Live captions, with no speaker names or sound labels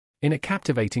In a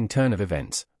captivating turn of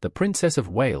events, the Princess of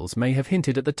Wales may have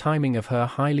hinted at the timing of her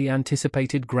highly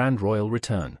anticipated grand royal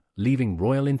return, leaving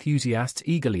royal enthusiasts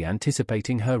eagerly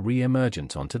anticipating her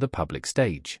re-emergence onto the public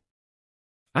stage.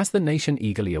 As the nation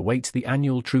eagerly awaits the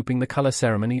annual Trooping the Colour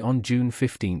ceremony on June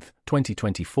 15,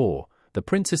 2024, the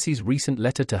princess's recent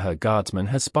letter to her guardsmen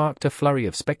has sparked a flurry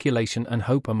of speculation and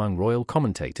hope among royal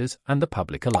commentators and the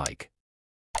public alike.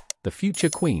 The future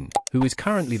Queen, who is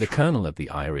currently the Colonel of the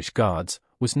Irish Guards,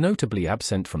 was notably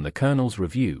absent from the Colonel's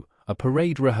Review, a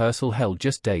parade rehearsal held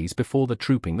just days before the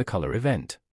Trooping the Colour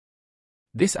event.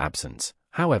 This absence,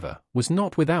 however, was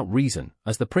not without reason,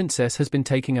 as the princess has been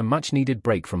taking a much-needed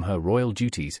break from her royal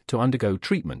duties to undergo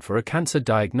treatment for a cancer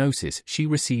diagnosis she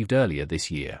received earlier this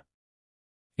year.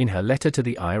 In her letter to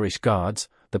the Irish Guards,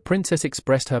 the princess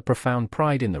expressed her profound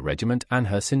pride in the regiment and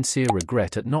her sincere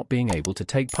regret at not being able to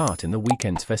take part in the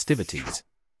weekend's festivities.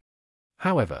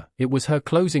 However, it was her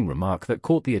closing remark that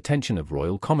caught the attention of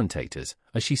royal commentators,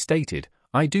 as she stated,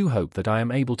 "I do hope that I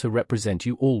am able to represent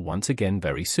you all once again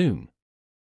very soon."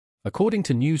 According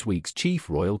to Newsweek's chief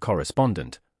royal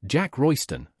correspondent, Jack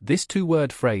Royston, this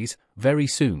two-word phrase, very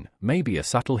soon, may be a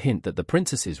subtle hint that the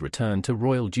princess's return to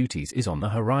royal duties is on the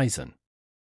horizon.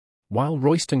 While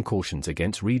Royston cautions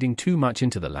against reading too much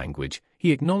into the language,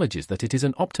 he acknowledges that it is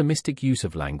an optimistic use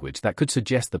of language that could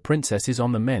suggest the princess is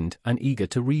on the mend and eager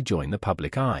to rejoin the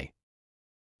public eye.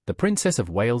 The Princess of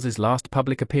Wales's last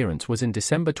public appearance was in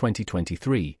December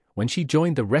 2023, when she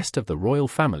joined the rest of the royal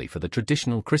family for the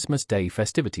traditional Christmas Day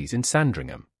festivities in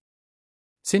Sandringham.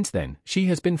 Since then, she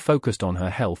has been focused on her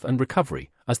health and recovery,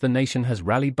 as the nation has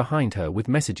rallied behind her with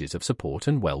messages of support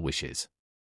and well wishes.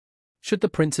 Should the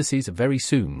princess's very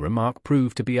soon remark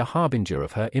prove to be a harbinger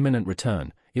of her imminent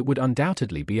return, it would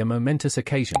undoubtedly be a momentous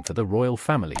occasion for the royal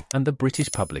family and the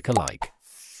British public alike.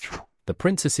 The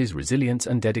princess's resilience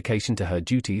and dedication to her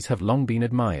duties have long been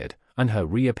admired, and her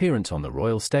reappearance on the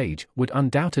royal stage would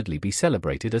undoubtedly be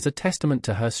celebrated as a testament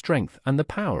to her strength and the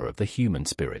power of the human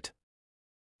spirit.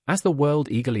 As the world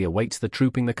eagerly awaits the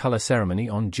Trooping the Colour ceremony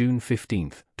on June 15,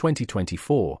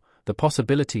 2024, the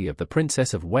possibility of the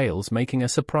Princess of Wales making a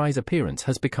surprise appearance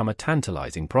has become a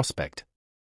tantalizing prospect.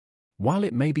 While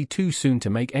it may be too soon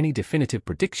to make any definitive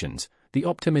predictions, the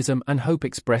optimism and hope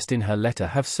expressed in her letter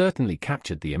have certainly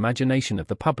captured the imagination of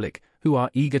the public, who are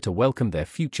eager to welcome their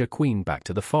future queen back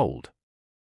to the fold.